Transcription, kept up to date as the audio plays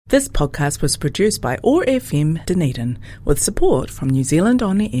This podcast was produced by OAR FM Dunedin with support from New Zealand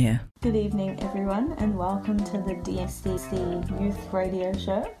On Air. Good evening everyone and welcome to the DSCC Youth Radio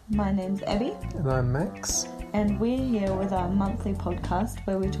Show. My name's Abby. And I'm Max. And we're here with our monthly podcast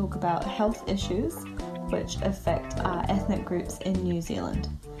where we talk about health issues which affect our ethnic groups in New Zealand.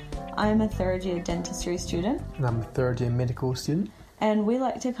 I'm a third year dentistry student. And I'm a third year medical student. And we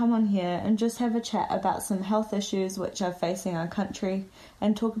like to come on here and just have a chat about some health issues which are facing our country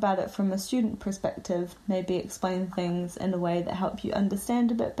and talk about it from a student perspective, maybe explain things in a way that help you understand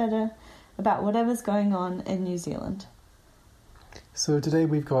a bit better about whatever's going on in New Zealand. So today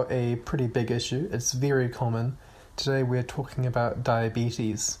we've got a pretty big issue. It's very common. Today we're talking about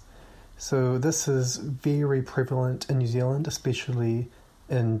diabetes. So this is very prevalent in New Zealand, especially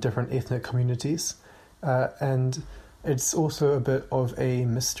in different ethnic communities. And it's also a bit of a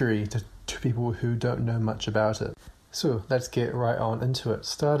mystery to people who don't know much about it. So let's get right on into it,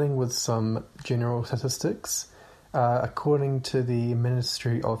 starting with some general statistics. According to the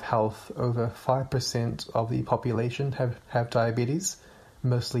Ministry of Health, over 5% of the population have diabetes,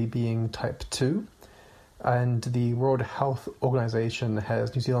 mostly being type 2. And the World Health Organization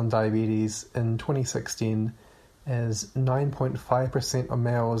has New Zealand diabetes in 2016 as 9.5% of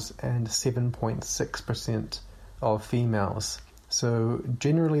males and 7.6% of females. So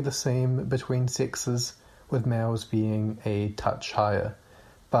generally the same between sexes, with males being a touch higher,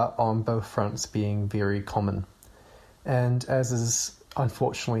 but on both fronts being very common. And as is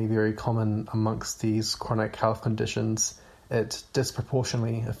unfortunately very common amongst these chronic health conditions, it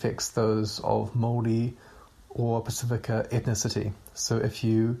disproportionately affects those of Māori or Pacifica ethnicity. So if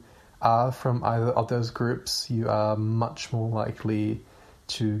you are from either of those groups, you are much more likely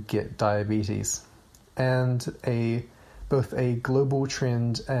to get diabetes. And both a global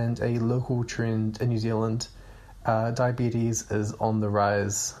trend and a local trend in New Zealand, diabetes is on the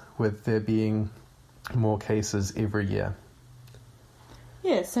rise, with there being more cases every year.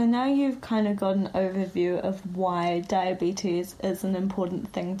 Yeah, so now you've kind of got an overview of why diabetes is an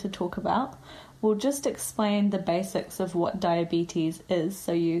important thing to talk about. We'll just explain the basics of what diabetes is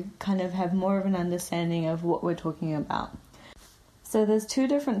so you kind of have more of an understanding of what we're talking about. So there's two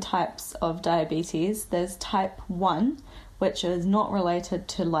different types of diabetes. There's type 1, which is not related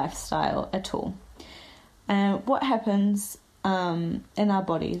to lifestyle at all. And what happens in our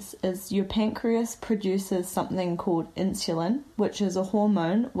bodies is your pancreas produces something called insulin, which is a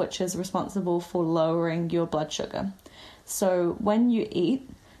hormone which is responsible for lowering your blood sugar. So when you eat,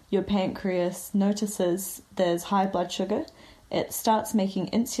 your pancreas notices there's high blood sugar. It starts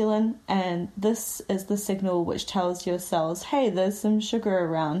making insulin, and this is the signal which tells your cells, hey, there's some sugar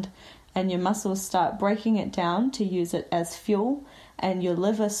around, and your muscles start breaking it down to use it as fuel, and your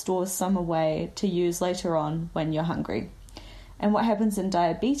liver stores some away to use later on when you're hungry. And what happens in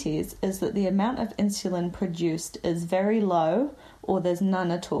diabetes is that the amount of insulin produced is very low, or there's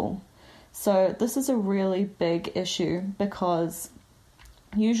none at all. So this is a really big issue because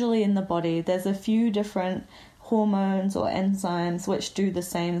usually in the body there's a few different hormones or enzymes which do the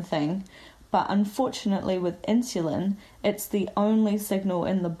same thing, but unfortunately with insulin, it's the only signal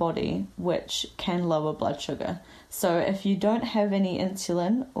in the body which can lower blood sugar. So if you don't have any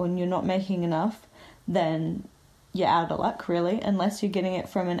insulin or you're not making enough, then you're out of luck really. Unless you're getting it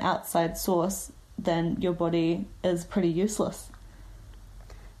from an outside source, then your body is pretty useless.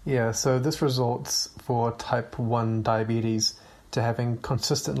 Yeah, so this results for type 1 diabetes to having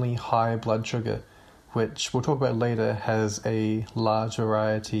consistently high blood sugar, which we'll talk about later, has a large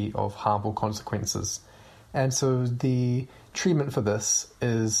variety of harmful consequences. And so the treatment for this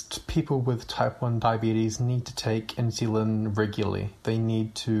is people with type 1 diabetes need to take insulin regularly. They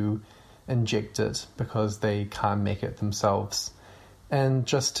need to inject it because they can't make it themselves. And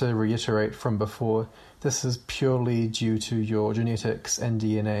just to reiterate from before, this is purely due to your genetics and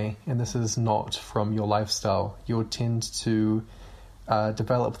DNA, and this is not from your lifestyle. You'll tend to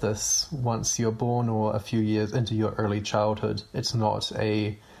develop this once you're born or a few years into your early childhood. It's not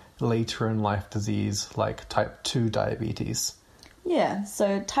a later in life disease like type 2 diabetes. Yeah,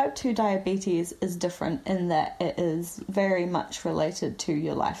 so type 2 diabetes is different in that it is very much related to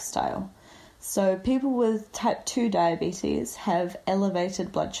your lifestyle. So people with type 2 diabetes have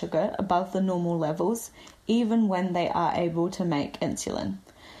elevated blood sugar above the normal levels even when they are able to make insulin.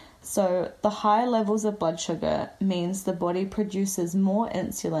 So the high levels of blood sugar means the body produces more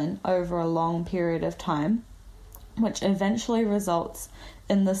insulin over a long period of time, which eventually results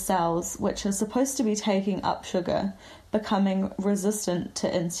in the cells which are supposed to be taking up sugar becoming resistant to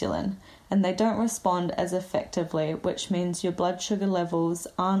insulin, and they don't respond as effectively, which means your blood sugar levels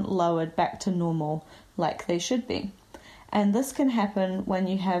aren't lowered back to normal like they should be. And this can happen when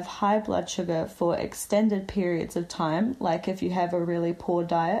you have high blood sugar for extended periods of time, like if you have a really poor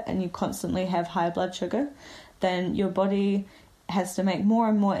diet and you constantly have high blood sugar, then your body has to make more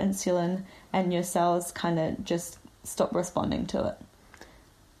and more insulin and your cells kind of just stop responding to it.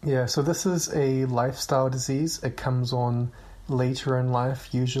 Yeah, so this is a lifestyle disease. It comes on later in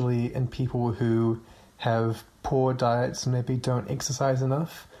life, usually in people who have poor diets, maybe don't exercise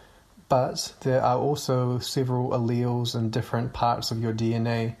enough. But there are also several alleles in different parts of your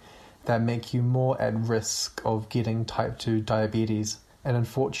DNA that make you more at risk of getting type 2 diabetes. And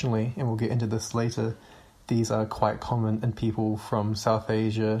unfortunately, and we'll get into this later, these are quite common in people from South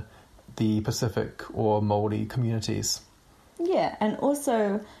Asia, the Pacific or Māori communities. Yeah, and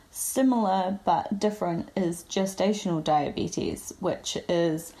also similar but different is gestational diabetes, which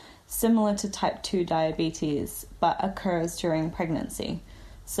is similar to type 2 diabetes but occurs during pregnancy.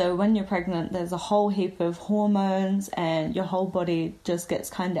 So when you're pregnant, there's a whole heap of hormones and your whole body just gets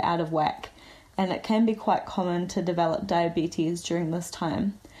kind of out of whack. And it can be quite common to develop diabetes during this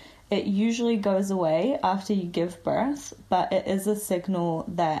time. It usually goes away after you give birth, but it is a signal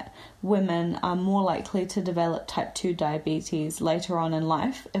that women are more likely to develop type 2 diabetes later on in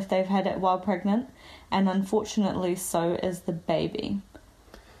life if they've had it while pregnant, and unfortunately so is the baby.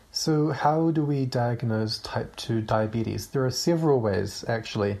 So how do we diagnose type 2 diabetes? There are several ways,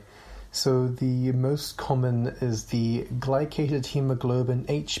 actually. So the most common is the glycated hemoglobin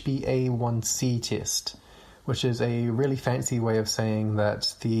HbA1c test, which is a really fancy way of saying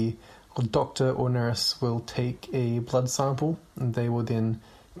that the doctor or nurse will take a blood sample and they will then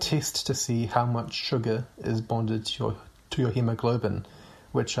test to see how much sugar is bonded to your hemoglobin,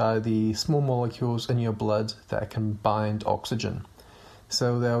 which are the small molecules in your blood that can bind oxygen.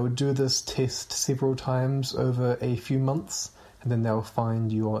 So they'll do this test several times over a few months, and then they'll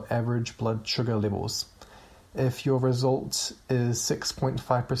find your average blood sugar levels. If your result is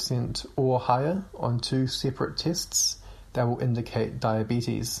 6.5% or higher on 2 separate tests, that will indicate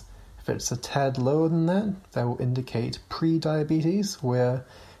diabetes. If it's a tad lower than that, that will indicate pre-diabetes, where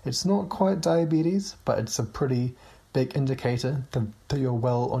it's not quite diabetes, but it's a pretty big indicator that you're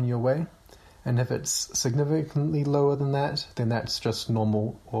well on your way. And if it's significantly lower than that, then that's just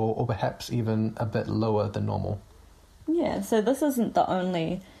normal, or perhaps even a bit lower than normal. Yeah, so this isn't the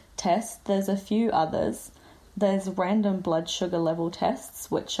only test. There's a few others. There's random blood sugar level tests,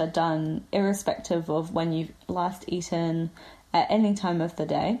 which are done irrespective of when you've last eaten at any time of the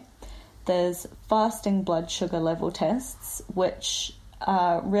day. There's fasting blood sugar level tests, which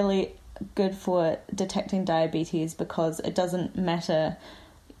are really good for detecting diabetes because it doesn't matter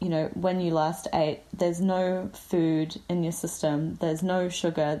when you last ate, there's no food in your system, there's no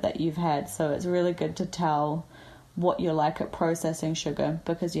sugar that you've had, so it's really good to tell what you're like at processing sugar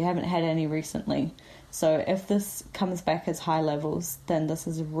because you haven't had any recently. So if this comes back as high levels, then this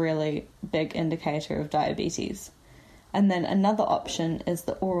is a really big indicator of diabetes. And then another option is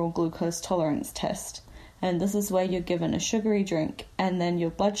the oral glucose tolerance test. And this is where you're given a sugary drink and then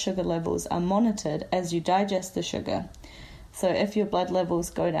your blood sugar levels are monitored as you digest the sugar. So if your blood levels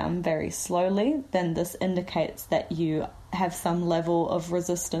go down very slowly, then this indicates that you have some level of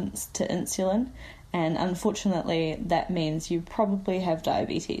resistance to insulin, and unfortunately that means you probably have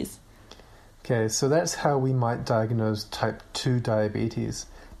diabetes. Okay, so that's how we might diagnose type 2 diabetes,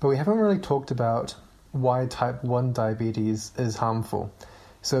 but we haven't really talked about why type 1 diabetes is harmful.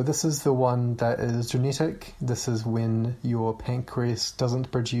 So this is the one that is genetic. This is when your pancreas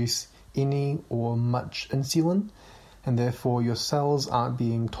doesn't produce any or much insulin, and therefore your cells aren't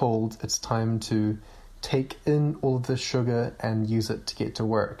being told it's time to take in all of this sugar and use it to get to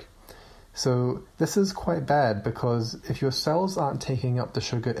work. So this is quite bad because if your cells aren't taking up the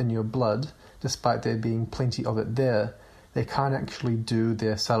sugar in your blood, despite there being plenty of it there, they can't actually do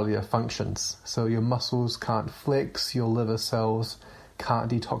their cellular functions. So your muscles can't flex, your liver cells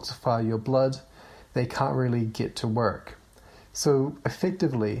can't detoxify your blood, they can't really get to work. So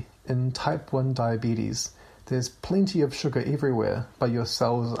effectively, in type 1 diabetes, there's plenty of sugar everywhere, but your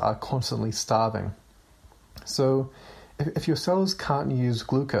cells are constantly starving. So if your cells can't use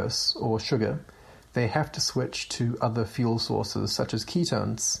glucose or sugar, they have to switch to other fuel sources such as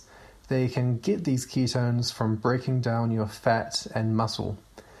ketones. They can get these ketones from breaking down your fat and muscle.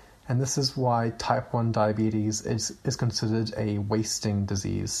 And this is why type 1 diabetes is considered a wasting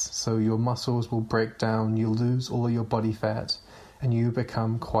disease. So your muscles will break down, you lose all of your body fat, and you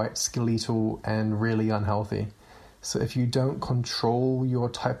become quite skeletal and really unhealthy. So if you don't control your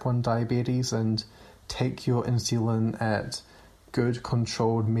type 1 diabetes and take your insulin at good,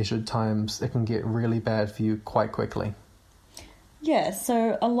 controlled, measured times, it can get really bad for you quite quickly. Yeah,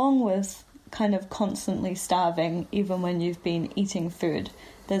 so along with kind of constantly starving even when you've been eating food.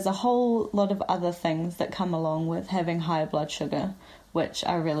 There's a whole lot of other things that come along with having high blood sugar, which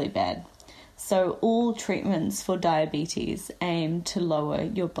are really bad. So all treatments for diabetes aim to lower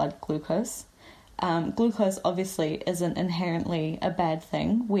your blood glucose. Glucose obviously isn't inherently a bad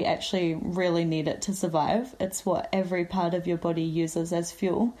thing. We actually really need it to survive. It's what every part of your body uses as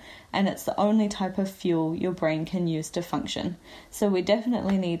fuel, and it's the only type of fuel your brain can use to function. So we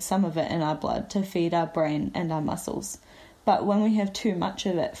definitely need some of it in our blood to feed our brain and our muscles. But when we have too much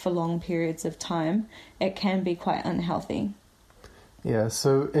of it for long periods of time, it can be quite unhealthy. Yeah,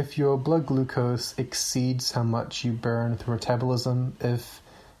 so if your blood glucose exceeds how much you burn through metabolism, if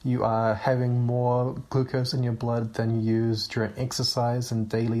you are having more glucose in your blood than you use during exercise and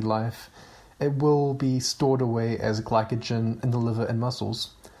daily life, it will be stored away as glycogen in the liver and muscles.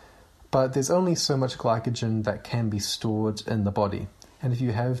 But there's only so much glycogen that can be stored in the body. And if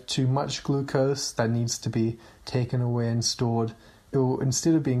you have too much glucose that needs to be taken away and stored, it will,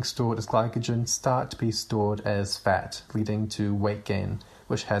 instead of being stored as glycogen, start to be stored as fat, leading to weight gain,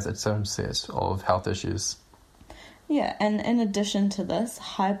 which has its own set of health issues. Yeah, and in addition to this,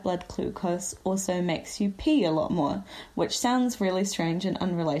 high blood glucose also makes you pee a lot more, which sounds really strange and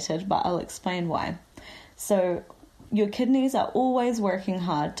unrelated, but I'll explain why. So, your kidneys are always working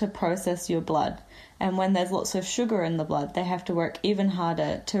hard to process your blood, and when there's lots of sugar in the blood, they have to work even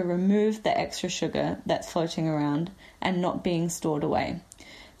harder to remove the extra sugar that's floating around and not being stored away.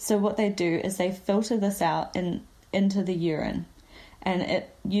 So what they do is they filter this out into the urine. And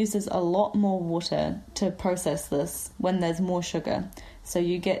it uses a lot more water to process this when there's more sugar. So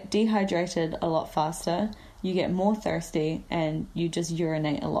you get dehydrated a lot faster, you get more thirsty, and you just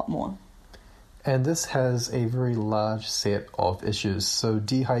urinate a lot more. And this has a very large set of issues. So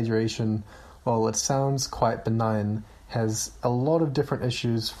dehydration, while it sounds quite benign, has a lot of different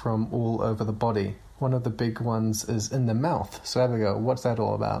issues from all over the body. One of the big ones is in the mouth. So Abigail, what's that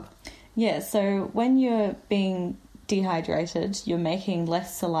all about? Yeah, so when you're being dehydrated, you're making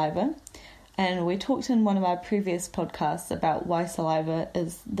less saliva, and we talked in one of our previous podcasts about why saliva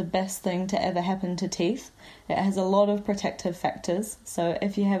is the best thing to ever happen to teeth. It has a lot of protective factors, so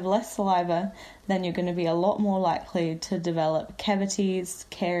if you have less saliva, then you're going to be a lot more likely to develop cavities,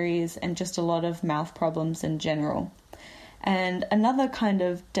 caries, and just a lot of mouth problems in general. And another kind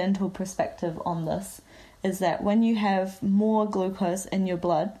of dental perspective on this is that when you have more glucose in your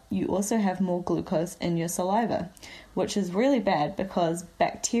blood, you also have more glucose in your saliva, which is really bad because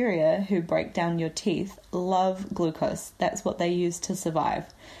bacteria who break down your teeth love glucose. That's what they use to survive.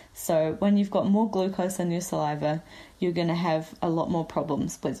 So when you've got more glucose in your saliva, you're going to have a lot more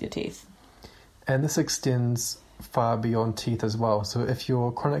problems with your teeth. And this extends far beyond teeth as well. So if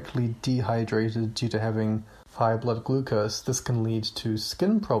you're chronically dehydrated due to having high blood glucose, this can lead to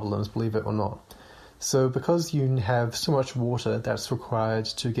skin problems, believe it or not. So because you have so much water that's required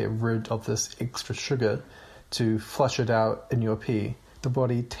to get rid of this extra sugar to flush it out in your pee, the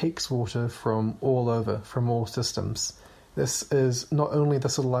body takes water from all over, from all systems. This is not only the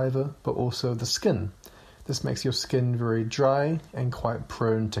saliva, but also the skin. This makes your skin very dry and quite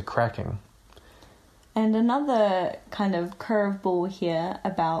prone to cracking. And another kind of curveball here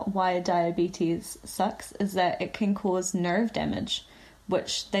about why diabetes sucks is that it can cause nerve damage,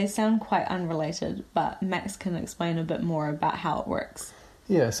 which they sound quite unrelated, but Max can explain a bit more about how it works.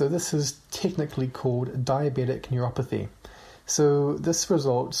 Yeah, so this is technically called diabetic neuropathy. So this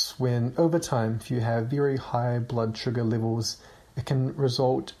results when, over time, if you have very high blood sugar levels, it can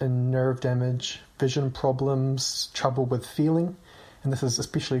result in nerve damage, vision problems, trouble with feeling, and this is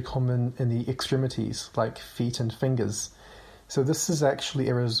especially common in the extremities, like feet and fingers. So this is actually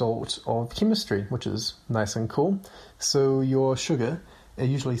a result of chemistry, which is nice and cool. So your sugar, it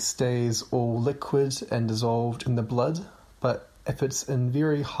usually stays all liquid and dissolved in the blood, but if it's in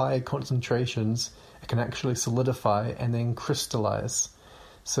very high concentrations, it can actually solidify and then crystallize.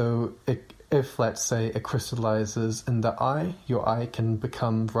 So if, let's say, it crystallizes in the eye, your eye can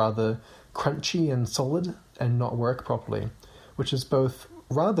become rather crunchy and solid and not work properly, which is both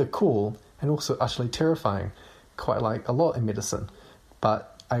rather cool and also utterly terrifying, quite like a lot in medicine.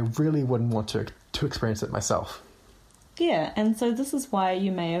 But I really wouldn't want to experience it myself. Yeah, and so this is why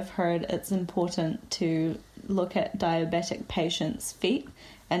you may have heard it's important to look at diabetic patients' feet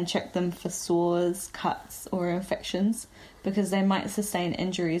and check them for sores, cuts, or infections, because they might sustain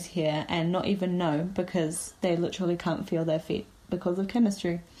injuries here and not even know because they literally can't feel their feet because of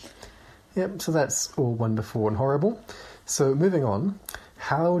chemistry. Yep, so that's all wonderful and horrible. So moving on,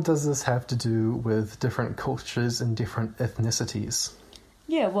 how does this have to do with different cultures and different ethnicities?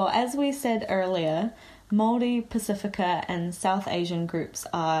 Yeah, well, as we said earlier, Māori, Pacifica and South Asian groups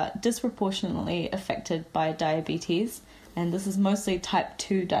are disproportionately affected by diabetes, and this is mostly type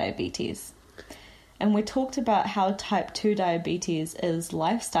 2 diabetes. And we talked about how type 2 diabetes is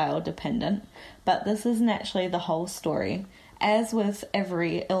lifestyle dependent, but this isn't actually the whole story. As with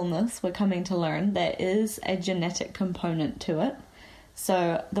every illness, we're coming to learn there is a genetic component to it.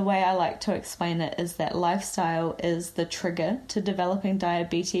 So the way I like to explain it is that lifestyle is the trigger to developing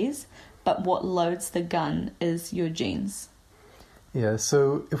diabetes, but what loads the gun is your genes. Yeah,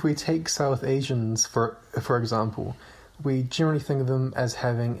 so if we take South Asians, for example, we generally think of them as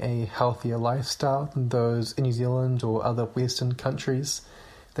having a healthier lifestyle than those in New Zealand or other Western countries.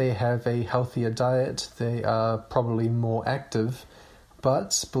 They have a healthier diet, they are probably more active,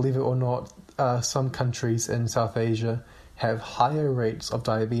 but believe it or not, some countries in South Asia have higher rates of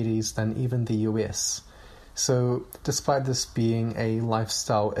diabetes than even the US. So despite this being a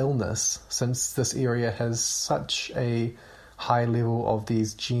lifestyle illness, since this area has such a high level of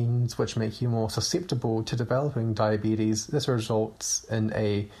these genes which make you more susceptible to developing diabetes, this results in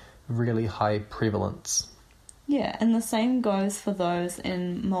a really high prevalence. Yeah, and the same goes for those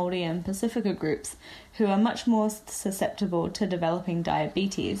in Māori and Pacifica groups who are much more susceptible to developing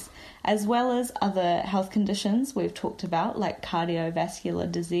diabetes, as well as other health conditions we've talked about, like cardiovascular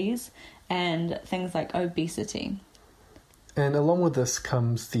disease and things like obesity. And along with this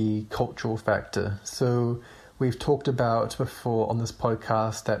comes the cultural factor. So we've talked about before on this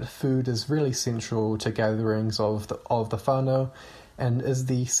podcast that food is really central to gatherings of the whānau, and is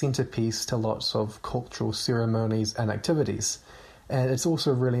the centerpiece to lots of cultural ceremonies and activities. And it's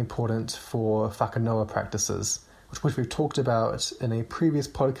also really important for whakanoa practices, which we've talked about in a previous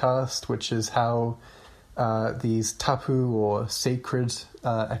podcast, which is how these tapu or sacred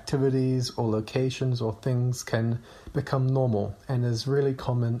activities or locations or things can become normal and is really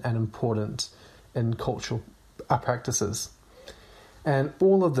common and important in cultural practices. And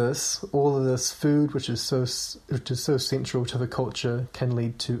all of this food, which is so central to the culture, can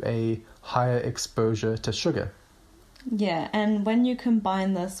lead to a higher exposure to sugar. Yeah, and when you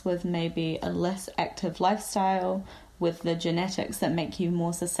combine this with maybe a less active lifestyle, with the genetics that make you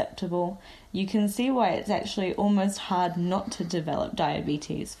more susceptible, you can see why it's actually almost hard not to develop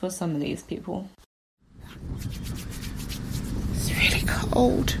diabetes for some of these people. It's really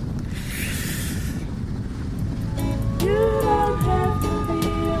cold.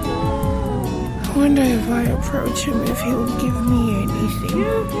 I wonder if I approach him if he'll give me anything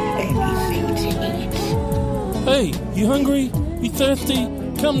to eat. Hey, you hungry? You thirsty?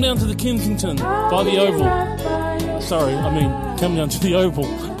 Come down to the Kensington by the Oval. Come down to the Oval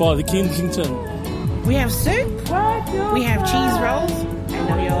by the Kensington. We have soup. We have cheese rolls. I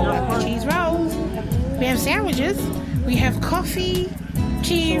know you all like the cheese rolls. We have sandwiches. We have coffee,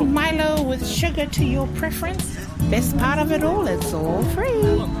 tea, Milo with sugar to your preference. Best part of it all, it's all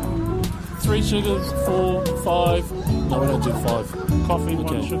free. 3 sugars, 4, 5. No, we don't do 5. Coffee,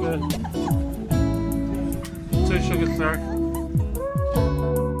 1 sugar. 2 sugars, sorry.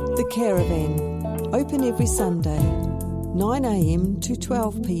 The Caravan. Open every Sunday, 9 a.m. to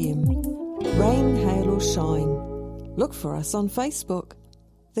 12 p.m. Rain, hail or shine. Look for us on Facebook.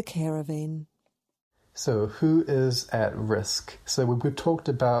 The Caravan. So who is at risk? So we've talked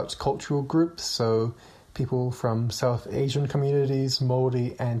about cultural groups, so people from South Asian communities,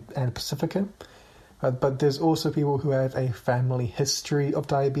 Māori and Pacifica. But there's also people who have a family history of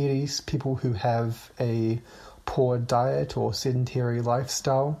diabetes, people who have a poor diet or sedentary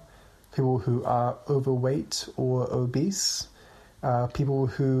lifestyle, people who are overweight or obese, people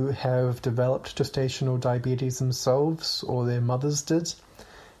who have developed gestational diabetes themselves or their mothers did,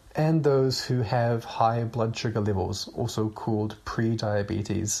 and those who have high blood sugar levels, also called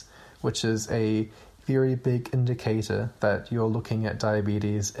pre-diabetes, which is a very big indicator that you're looking at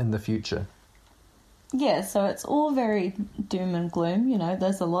diabetes in the future. Yeah, so it's all very doom and gloom. You know,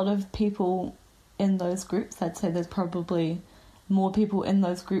 there's a lot of people in those groups. I'd say there's probably more people in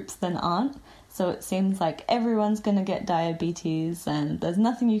those groups than aren't. So it seems like everyone's going to get diabetes and there's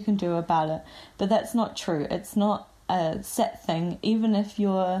nothing you can do about it. But that's not true. It's not a set thing. Even if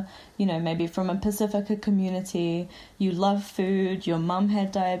you're, maybe from a Pacifica community, you love food, your mum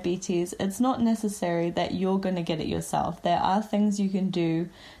had diabetes, it's not necessary that you're going to get it yourself. There are things you can do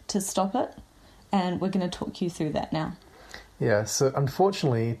to stop it, and we're going to talk you through that now. Yeah, so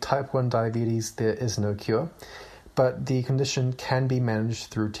unfortunately, type 1 diabetes, there is no cure, but the condition can be managed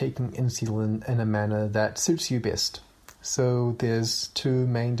through taking insulin in a manner that suits you best. So there's 2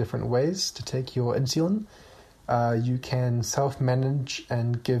 main different ways to take your insulin. You can self-manage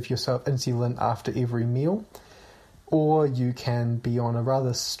and give yourself insulin after every meal, Or you can be on a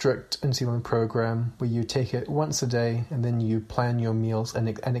rather strict insulin program where you take it once a day and then you plan your meals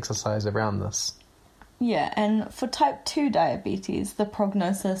and exercise around this. Yeah, and for type 2 diabetes, the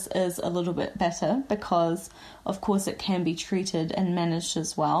prognosis is a little bit better because, of course, it can be treated and managed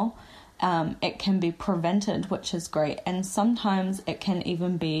as well. It can be prevented, which is great, and sometimes it can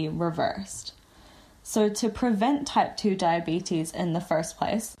even be reversed. So to prevent type 2 diabetes in the first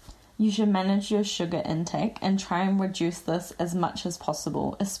place, you should manage your sugar intake and try and reduce this as much as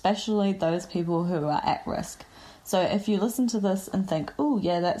possible, especially those people who are at risk. So if you listen to this and think, oh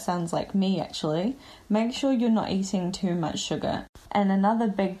yeah, that sounds like me actually, make sure you're not eating too much sugar. And another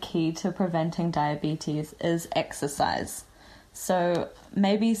big key to preventing diabetes is exercise. So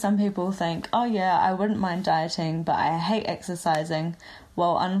maybe some people think, oh yeah, I wouldn't mind dieting, but I hate exercising.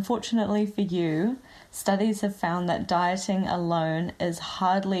 Well, unfortunately for you, studies have found that dieting alone is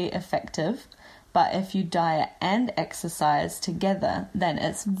hardly effective, but if you diet and exercise together, then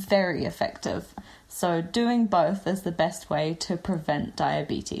it's very effective. So doing both is the best way to prevent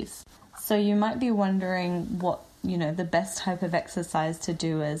diabetes. So you might be wondering what, the best type of exercise to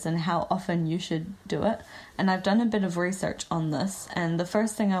do is and how often you should do it. And I've done a bit of research on this, and the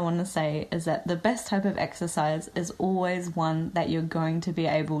first thing I want to say is that the best type of exercise is always one that you're going to be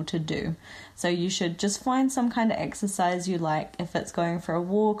able to do. So you should just find some kind of exercise you like. If it's going for a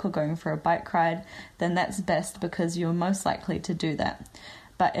walk or going for a bike ride, then that's best because you're most likely to do that.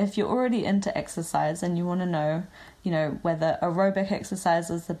 But if you're already into exercise and you want to know, whether aerobic exercise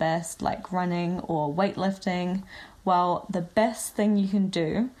is the best, like running or weightlifting, well, the best thing you can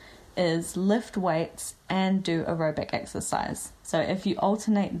do is lift weights and do aerobic exercise. So if you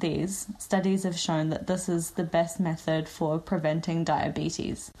alternate these, studies have shown that this is the best method for preventing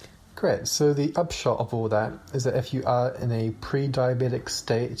diabetes. Great. So the upshot of all that is that if you are in a pre-diabetic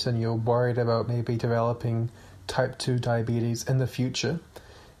state and you're worried about maybe developing type 2 diabetes in the future,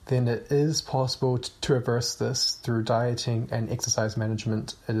 then it is possible to reverse this through dieting and exercise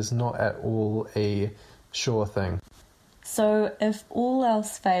management. It is not at all a sure thing. So if all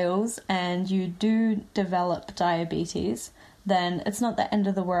else fails and you do develop diabetes, then it's not the end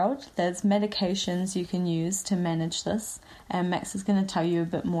of the world. There's medications you can use to manage this, and Max is going to tell you a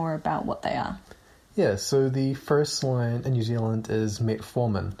bit more about what they are. Yeah, so the first line in New Zealand is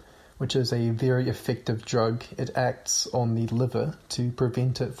metformin, which is a very effective drug. It acts on the liver to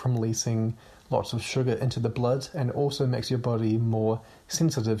prevent it from releasing lots of sugar into the blood, and also makes your body more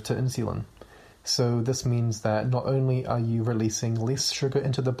sensitive to insulin. So this means that not only are you releasing less sugar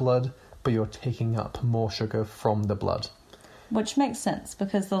into the blood, but you're taking up more sugar from the blood. Which makes sense,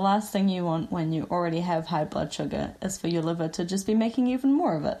 because the last thing you want when you already have high blood sugar is for your liver to just be making even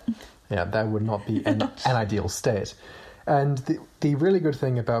more of it. Yeah, that would not be an ideal state. And the really good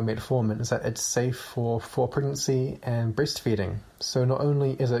thing about metformin is that it's safe for pregnancy and breastfeeding. So not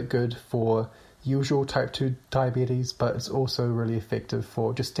only is it good for usual type 2 diabetes, but it's also really effective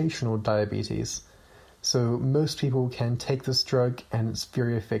for gestational diabetes. So most people can take this drug, and it's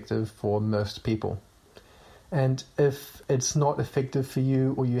very effective for most people. And if it's not effective for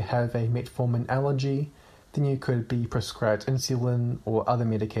you, or you have a metformin allergy, then you could be prescribed insulin or other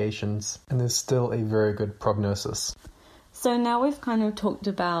medications, and there's still a very good prognosis. So now we've kind of talked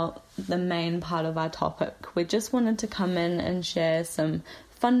about the main part of our topic. We just wanted to come in and share some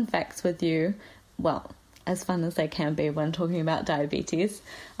fun facts with you. Well, as fun as they can be when talking about diabetes.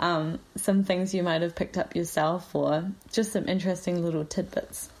 Some things you might have picked up yourself, or just some interesting little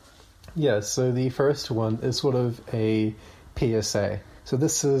tidbits. Yeah, so the first one is sort of a PSA. So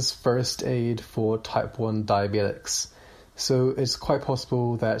this is first aid for type 1 diabetics. So it's quite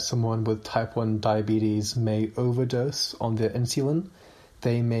possible that someone with type 1 diabetes may overdose on their insulin.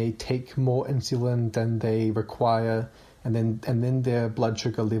 They may take more insulin than they require, and then their blood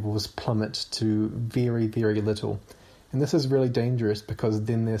sugar levels plummet to very, very little. And this is really dangerous, because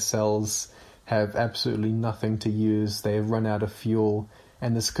then their cells have absolutely nothing to use. They've run out of fuel,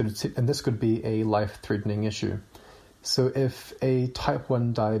 and this could be a life-threatening issue. So if a type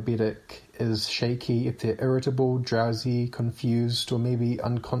 1 diabetic is shaky, if they're irritable, drowsy, confused, or maybe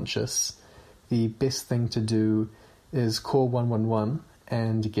unconscious, the best thing to do is call 111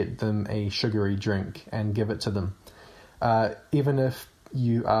 and get them a sugary drink and give it to them. Even if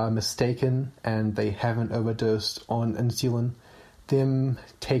you are mistaken and they haven't overdosed on insulin, them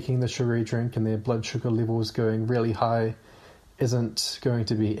taking the sugary drink and their blood sugar levels going really high isn't going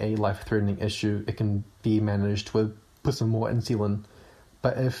to be a life-threatening issue. It can be managed with some more insulin.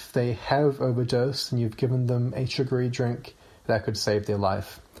 But if they have overdosed and you've given them a sugary drink, that could save their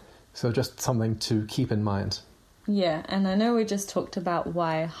life. So just something to keep in mind. Yeah, and I know we just talked about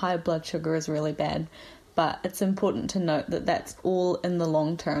why high blood sugar is really bad, but it's important to note that that's all in the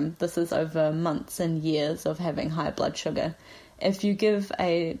long term. This is over months and years of having high blood sugar. If you give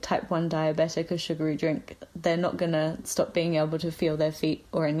a type 1 diabetic a sugary drink, they're not going to stop being able to feel their feet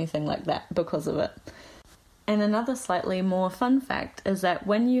or anything like that because of it. And another slightly more fun fact is that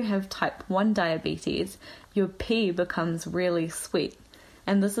when you have type 1 diabetes, your pee becomes really sweet.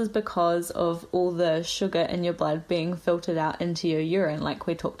 And this is because of all the sugar in your blood being filtered out into your urine, like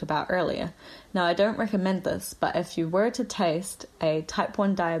we talked about earlier. Now, I don't recommend this, but if you were to taste a type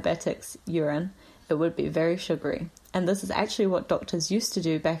 1 diabetic's urine, it would be very sugary. And this is actually what doctors used to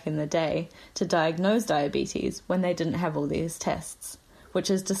do back in the day to diagnose diabetes when they didn't have all these tests, which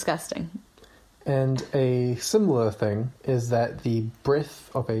is disgusting. And a similar thing is that the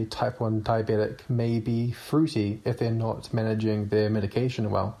breath of a type 1 diabetic may be fruity if they're not managing their medication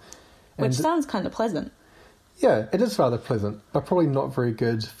well. Which sounds kind of pleasant. Yeah, it is rather pleasant, but probably not very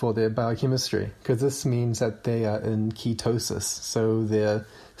good for their biochemistry, because this means that they are in ketosis, so their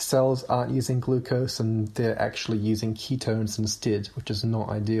cells aren't using glucose and they're actually using ketones instead, which is not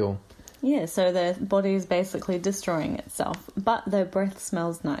ideal. Yeah, so their body is basically destroying itself, but their breath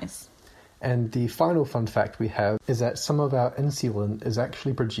smells nice. And the final fun fact we have is that some of our insulin is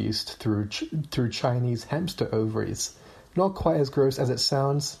actually produced through Chinese hamster ovaries. Not quite as gross as it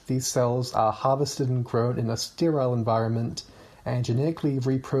sounds, these cells are harvested and grown in a sterile environment and genetically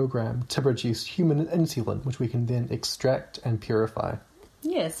reprogrammed to produce human insulin, which we can then extract and purify.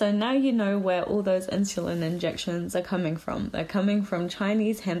 Yeah, so now you know where all those insulin injections are coming from. They're coming from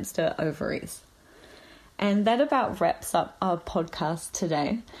Chinese hamster ovaries. And that about wraps up our podcast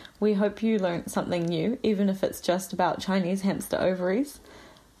today. We hope you learned something new, even if it's just about Chinese hamster ovaries.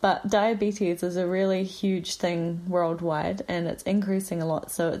 But diabetes is a really huge thing worldwide, and it's increasing a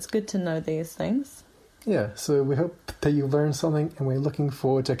lot, so it's good to know these things. Yeah, so we hope that you learned something, and we're looking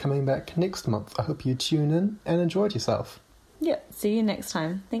forward to coming back next month. I hope you tune in and enjoyed yourself. Yeah, see you next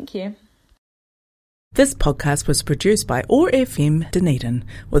time. Thank you. This podcast was produced by OAR FM Dunedin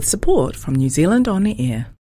with support from New Zealand On the Air.